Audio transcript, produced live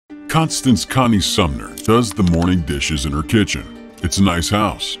Constance Connie Sumner does the morning dishes in her kitchen. It's a nice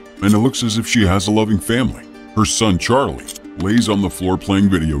house, and it looks as if she has a loving family. Her son Charlie lays on the floor playing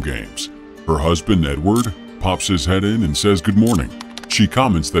video games. Her husband Edward pops his head in and says good morning. She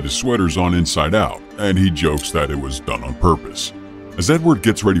comments that his sweater's on inside out, and he jokes that it was done on purpose. As Edward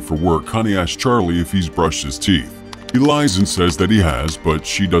gets ready for work, Connie asks Charlie if he's brushed his teeth. He lies and says that he has, but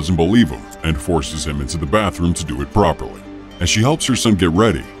she doesn't believe him and forces him into the bathroom to do it properly. As she helps her son get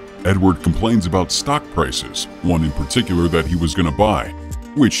ready, Edward complains about stock prices, one in particular that he was going to buy,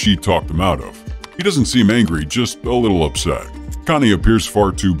 which she talked him out of. He doesn't seem angry, just a little upset. Connie appears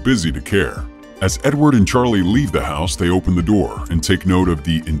far too busy to care. As Edward and Charlie leave the house, they open the door and take note of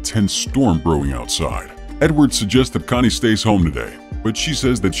the intense storm brewing outside. Edward suggests that Connie stays home today, but she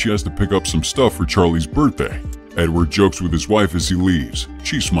says that she has to pick up some stuff for Charlie's birthday. Edward jokes with his wife as he leaves.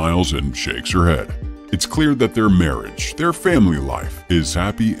 She smiles and shakes her head. It's clear that their marriage, their family life, is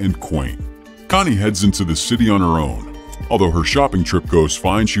happy and quaint. Connie heads into the city on her own. Although her shopping trip goes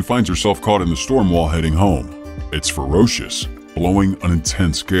fine, she finds herself caught in the storm while heading home. It's ferocious, blowing an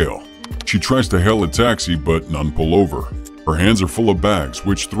intense gale. She tries to hail a taxi, but none pull over. Her hands are full of bags,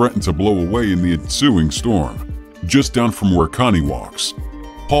 which threaten to blow away in the ensuing storm. Just down from where Connie walks,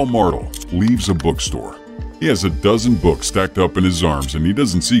 Paul Martle leaves a bookstore. He has a dozen books stacked up in his arms, and he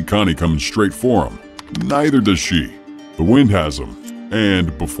doesn't see Connie coming straight for him. Neither does she. The wind has him,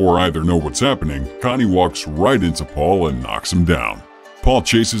 and before either know what's happening, Connie walks right into Paul and knocks him down. Paul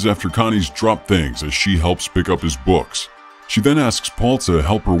chases after Connie's dropped things as she helps pick up his books. She then asks Paul to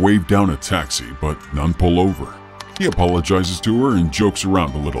help her wave down a taxi, but none pull over. He apologizes to her and jokes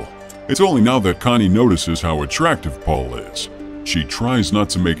around a little. It's only now that Connie notices how attractive Paul is. She tries not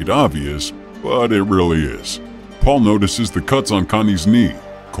to make it obvious, but it really is. Paul notices the cuts on Connie's knee,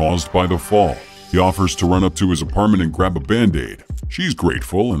 caused by the fall. He offers to run up to his apartment and grab a Band-Aid. She's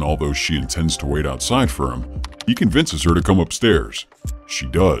grateful, and although she intends to wait outside for him, he convinces her to come upstairs. She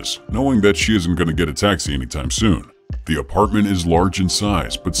does, knowing that she isn't going to get a taxi anytime soon. The apartment is large in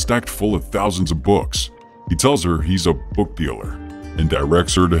size, but stacked full of thousands of books. He tells her he's a book dealer and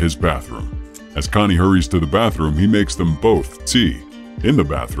directs her to his bathroom. As Connie hurries to the bathroom, he makes them both tea. In the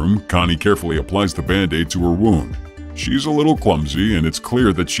bathroom, Connie carefully applies the Band-Aid to her wound. She's a little clumsy, and it's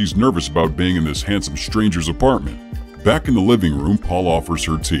clear that she's nervous about being in this handsome stranger's apartment. Back in the living room, Paul offers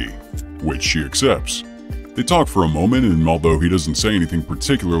her tea, which she accepts. They talk for a moment, and although he doesn't say anything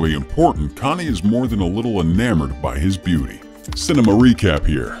particularly important, Connie is more than a little enamored by his beauty. Cinema recap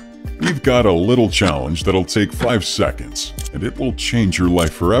here. We've got a little challenge that'll take 5 seconds, and it will change your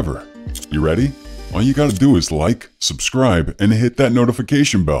life forever. You ready? All you gotta do is like, subscribe, and hit that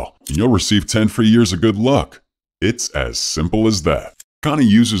notification bell, and you'll receive 10 free years of good luck. It's as simple as that. Connie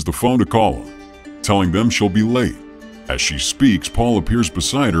uses the phone to call him, telling them she'll be late. As she speaks, Paul appears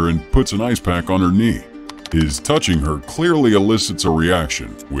beside her and puts an ice pack on her knee. His touching her clearly elicits a reaction,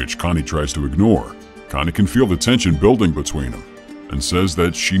 which Connie tries to ignore. Connie can feel the tension building between them and says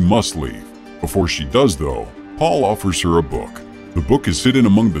that she must leave. Before she does, though, Paul offers her a book. The book is hidden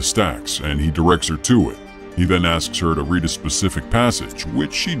among the stacks, and he directs her to it. He then asks her to read a specific passage,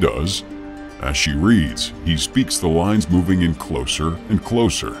 which she does. As she reads, he speaks the lines moving in closer and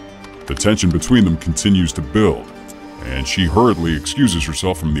closer. The tension between them continues to build, and she hurriedly excuses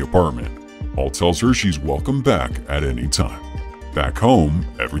herself from the apartment. Paul tells her she's welcome back at any time. Back home,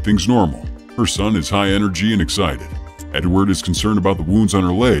 everything's normal. Her son is high energy and excited. Edward is concerned about the wounds on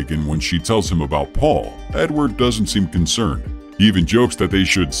her leg, and when she tells him about Paul, Edward doesn't seem concerned. He even jokes that they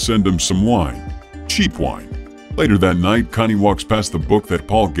should send him some wine. Cheap wine. Later that night, Connie walks past the book that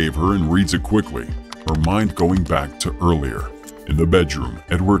Paul gave her and reads it quickly, her mind going back to earlier. In the bedroom,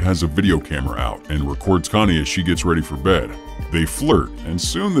 Edward has a video camera out and records Connie as she gets ready for bed. They flirt, and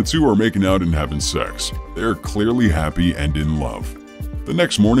soon the two are making out and having sex. They're clearly happy and in love. The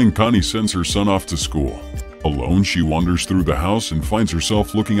next morning, Connie sends her son off to school. Alone, she wanders through the house and finds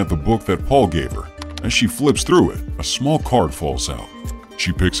herself looking at the book that Paul gave her. As she flips through it, a small card falls out.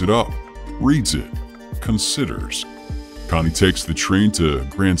 She picks it up, reads it, considers. Connie takes the train to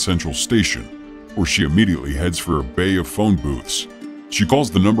Grand Central Station, where she immediately heads for a bay of phone booths. She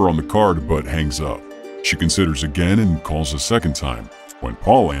calls the number on the card but hangs up. She considers again and calls a second time. When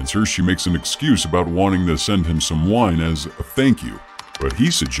Paul answers, she makes an excuse about wanting to send him some wine as a thank you, but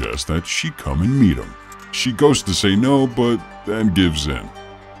he suggests that she come and meet him. She goes to say no, but then gives in.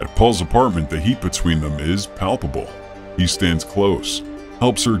 At Paul's apartment, the heat between them is palpable. He stands close,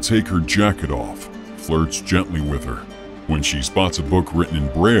 helps her take her jacket off, flirts gently with her. When she spots a book written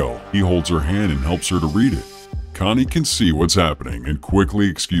in Braille, he holds her hand and helps her to read it. Connie can see what's happening and quickly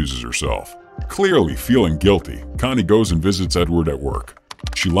excuses herself. Clearly feeling guilty, Connie goes and visits Edward at work.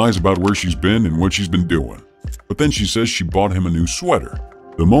 She lies about where she's been and what she's been doing. But then she says she bought him a new sweater.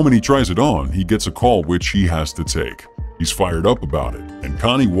 The moment he tries it on, he gets a call which he has to take. He's fired up about it, and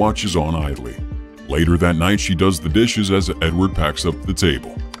Connie watches on idly. Later that night, she does the dishes as Edward packs up the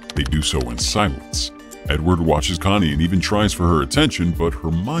table. They do so in silence. Edward watches Connie and even tries for her attention, but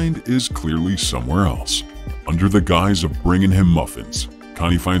her mind is clearly somewhere else. Under the guise of bringing him muffins,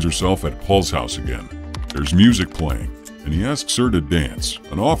 Connie finds herself at Paul's house again. There's music playing, and he asks her to dance,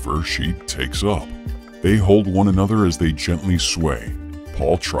 an offer she takes up. They hold one another as they gently sway.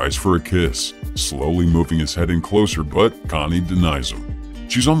 Paul tries for a kiss, slowly moving his head in closer, but Connie denies him.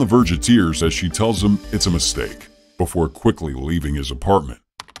 She's on the verge of tears as she tells him it's a mistake, before quickly leaving his apartment.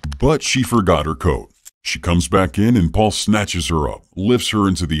 But she forgot her coat. She comes back in and Paul snatches her up, lifts her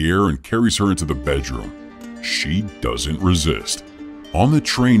into the air and carries her into the bedroom. She doesn't resist. On the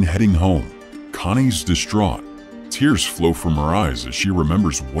train heading home, Connie's distraught. Tears flow from her eyes as she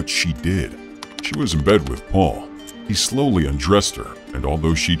remembers what she did. She was in bed with Paul. He slowly undressed her, and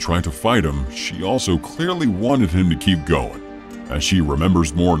although she tried to fight him, she also clearly wanted him to keep going. As she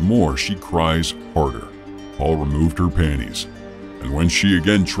remembers more and more, she cries harder. Paul removed her panties, and when she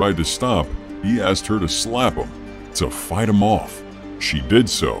again tried to stop, he asked her to slap him, to fight him off. She did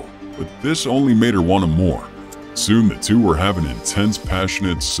so, but this only made her want him more. Soon the two were having intense,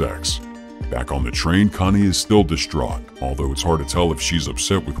 passionate sex. Back on the train, Connie is still distraught, although it's hard to tell if she's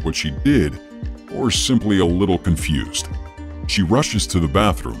upset with what she did or simply a little confused. She rushes to the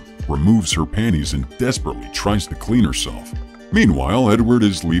bathroom, removes her panties, and desperately tries to clean herself. Meanwhile, Edward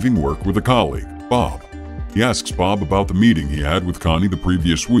is leaving work with a colleague, Bob. He asks Bob about the meeting he had with Connie the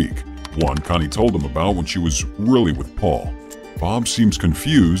previous week, one Connie told him about when she was really with Paul. Bob seems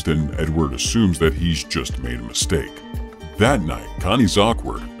confused, and Edward assumes that he's just made a mistake. That night, Connie's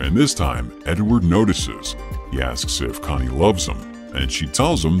awkward, and this time, Edward notices. He asks if Connie loves him, and she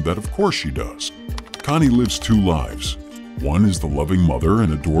tells him that of course she does. Connie lives two lives. One is the loving mother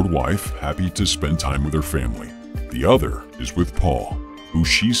and adored wife, happy to spend time with her family. The other is with Paul, who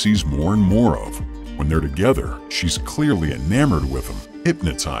she sees more and more of. When they're together, she's clearly enamored with him,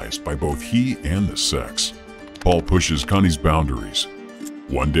 hypnotized by both he and the sex. Paul pushes Connie's boundaries.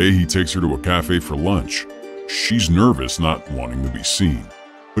 One day he takes her to a cafe for lunch. She's nervous, not wanting to be seen,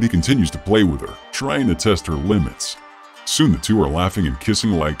 but he continues to play with her, trying to test her limits. Soon the two are laughing and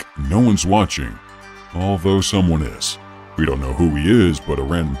kissing like no one's watching, although someone is. We don't know who he is, but a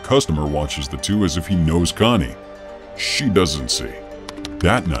random customer watches the two as if he knows Connie. She doesn't see.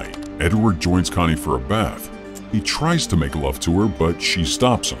 That night, Edward joins Connie for a bath. He tries to make love to her, but she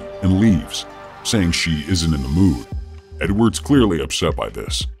stops him and leaves, saying she isn't in the mood. Edward's clearly upset by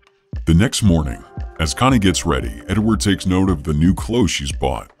this. The next morning, as Connie gets ready, Edward takes note of the new clothes she's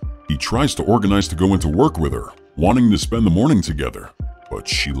bought. He tries to organize to go into work with her, wanting to spend the morning together, but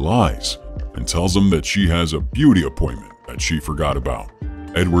she lies and tells him that she has a beauty appointment that she forgot about.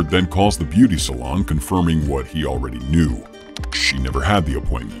 Edward then calls the beauty salon, confirming what he already knew. She never had the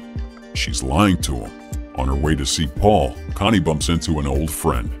appointment. She's lying to him. On her way to see Paul, Connie bumps into an old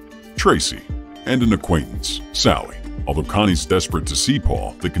friend, Tracy, and an acquaintance, Sally. Although Connie's desperate to see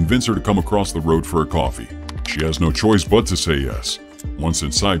Paul, they convince her to come across the road for a coffee. She has no choice but to say yes. Once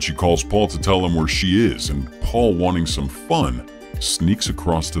inside, she calls Paul to tell him where she is, and Paul, wanting some fun, sneaks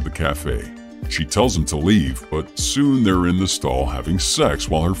across to the cafe. She tells him to leave, but soon they're in the stall having sex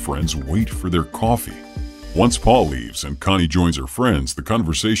while her friends wait for their coffee. Once Paul leaves and Connie joins her friends, the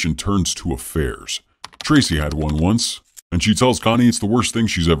conversation turns to affairs. Tracy had one once, and she tells Connie it's the worst thing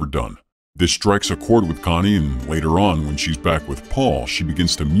she's ever done. This strikes a chord with Connie, and later on, when she's back with Paul, she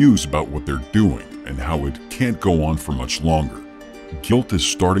begins to muse about what they're doing and how it can't go on for much longer. Guilt is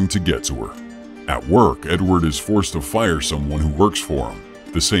starting to get to her. At work, Edward is forced to fire someone who works for him,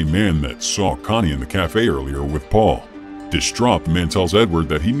 the same man that saw Connie in the cafe earlier with Paul. Distraught, the man tells Edward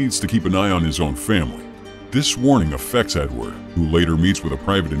that he needs to keep an eye on his own family. This warning affects Edward, who later meets with a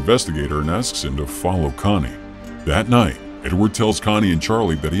private investigator and asks him to follow Connie. That night, Edward tells Connie and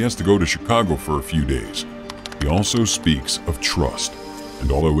Charlie that he has to go to Chicago for a few days. He also speaks of trust,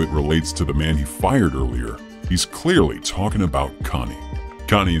 and although it relates to the man he fired earlier, he's clearly talking about Connie.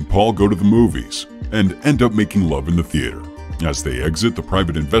 Connie and Paul go to the movies and end up making love in the theater. As they exit, the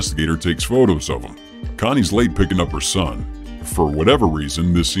private investigator takes photos of them. Connie's late picking up her son. For whatever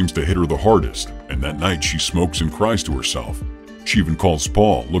reason, this seems to hit her the hardest, and that night she smokes and cries to herself. She even calls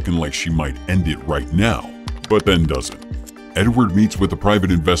Paul, looking like she might end it right now, but then doesn't. Edward meets with the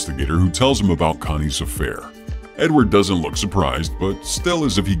private investigator who tells him about Connie's affair. Edward doesn't look surprised, but still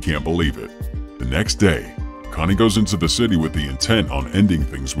as if he can't believe it. The next day, Connie goes into the city with the intent on ending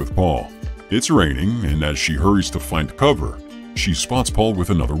things with Paul. It's raining, and as she hurries to find cover, she spots Paul with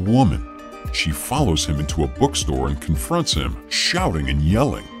another woman. She follows him into a bookstore and confronts him, shouting and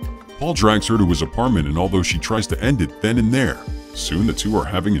yelling. Paul drags her to his apartment, and although she tries to end it then and there, soon the two are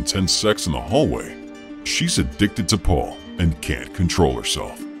having intense sex in the hallway. She's addicted to Paul and can't control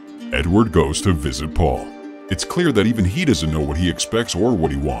herself. Edward goes to visit Paul. It's clear that even he doesn't know what he expects or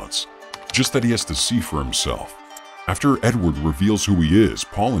what he wants, just that he has to see for himself. After Edward reveals who he is,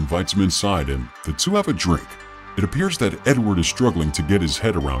 Paul invites him inside and the two have a drink. It appears that Edward is struggling to get his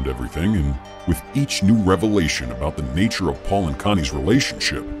head around everything, and with each new revelation about the nature of Paul and Connie's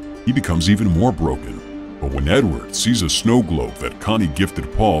relationship, he becomes even more broken. But when Edward sees a snow globe that Connie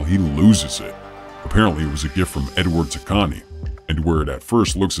gifted Paul, he loses it. Apparently it was a gift from Edward to Connie, and where it at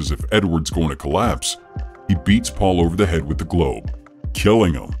first looks as if Edward's going to collapse, he beats Paul over the head with the globe,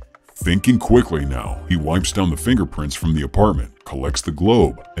 killing him. Thinking quickly now, he wipes down the fingerprints from the apartment, collects the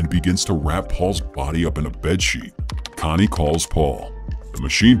globe, and begins to wrap Paul's body up in a bedsheet. Connie calls Paul. The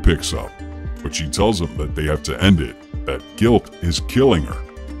machine picks up, but she tells him that they have to end it, that guilt is killing her,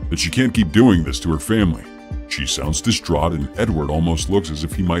 that she can't keep doing this to her family. She sounds distraught, and Edward almost looks as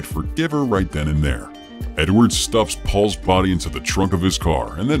if he might forgive her right then and there. Edward stuffs Paul's body into the trunk of his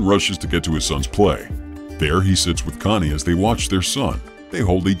car and then rushes to get to his son's play. There he sits with Connie as they watch their son. They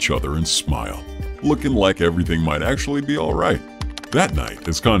hold each other and smile, looking like everything might actually be all right. That night,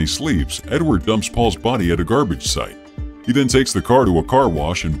 as Connie sleeps, Edward dumps Paul's body at a garbage site. He then takes the car to a car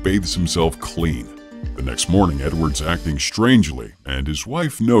wash and bathes himself clean. The next morning, Edward's acting strangely, and his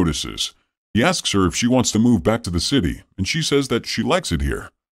wife notices. He asks her if she wants to move back to the city, and she says that she likes it here.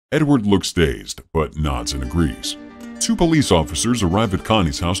 Edward looks dazed, but nods and agrees. Two police officers arrive at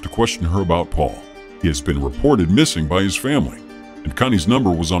Connie's house to question her about Paul. He has been reported missing by his family, and Connie's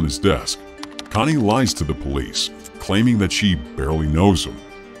number was on his desk. Connie lies to the police, claiming that she barely knows him.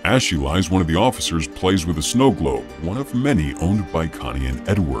 As she lies, one of the officers plays with a snow globe, one of many owned by Connie and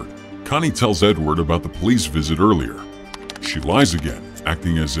Edward. Connie tells Edward about the police visit earlier. She lies again,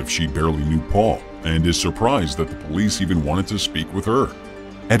 acting as if she barely knew Paul, and is surprised that the police even wanted to speak with her.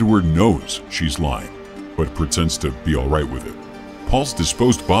 Edward knows she's lying, but pretends to be all right with it. Paul's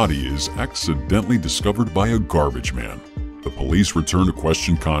disposed body is accidentally discovered by a garbage man. The police return to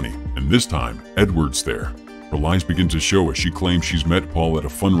question Connie, and this time, Edward's there. Her lies begin to show as she claims she's met Paul at a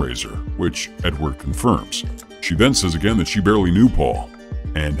fundraiser, which Edward confirms. She then says again that she barely knew Paul,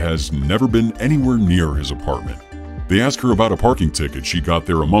 and has never been anywhere near his apartment. They ask her about a parking ticket she got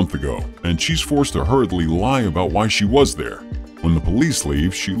there a month ago, and she's forced to hurriedly lie about why she was there. When the police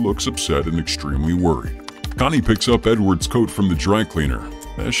leave, she looks upset and extremely worried. Connie picks up Edward's coat from the dry cleaner.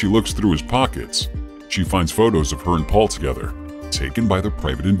 As she looks through his pockets, she finds photos of her and Paul together, taken by the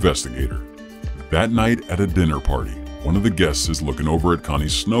private investigator. That night at a dinner party, one of the guests is looking over at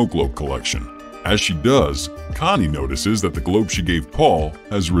Connie's snow globe collection. As she does, Connie notices that the globe she gave Paul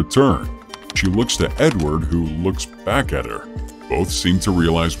has returned. She looks to Edward, who looks back at her. Both seem to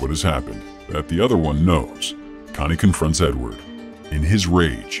realize what has happened, that the other one knows. Connie confronts Edward. In his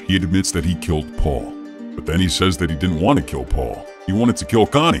rage, he admits that he killed Paul, but then he says that he didn't want to kill Paul. He wanted to kill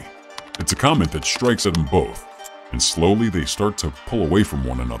Connie. It's a comment that strikes at them both, and slowly they start to pull away from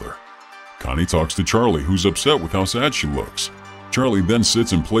one another. Connie talks to Charlie, who's upset with how sad she looks. Charlie then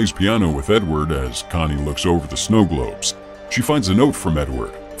sits and plays piano with Edward as Connie looks over the snow globes. She finds a note from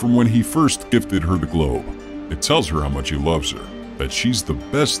Edward, from when he first gifted her the globe. It tells her how much he loves her, that she's the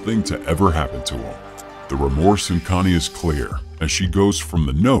best thing to ever happen to him. The remorse in Connie is clear as she goes from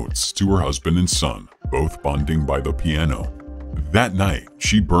the notes to her husband and son, both bonding by the piano. That night,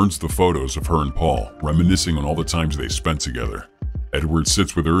 she burns the photos of her and Paul, reminiscing on all the times they spent together. Edward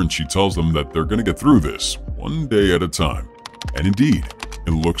sits with her and she tells them that they're going to get through this, one day at a time. And indeed,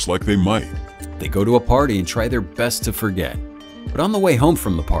 it looks like they might. They go to a party and try their best to forget. But on the way home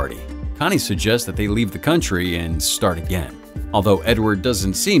from the party, Connie suggests that they leave the country and start again. Although Edward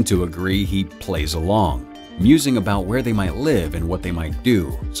doesn't seem to agree, he plays along, musing about where they might live and what they might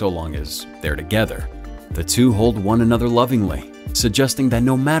do, so long as they're together. The two hold one another lovingly, suggesting that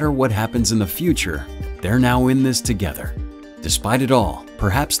no matter what happens in the future, they're now in this together. Despite it all,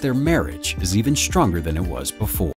 perhaps their marriage is even stronger than it was before.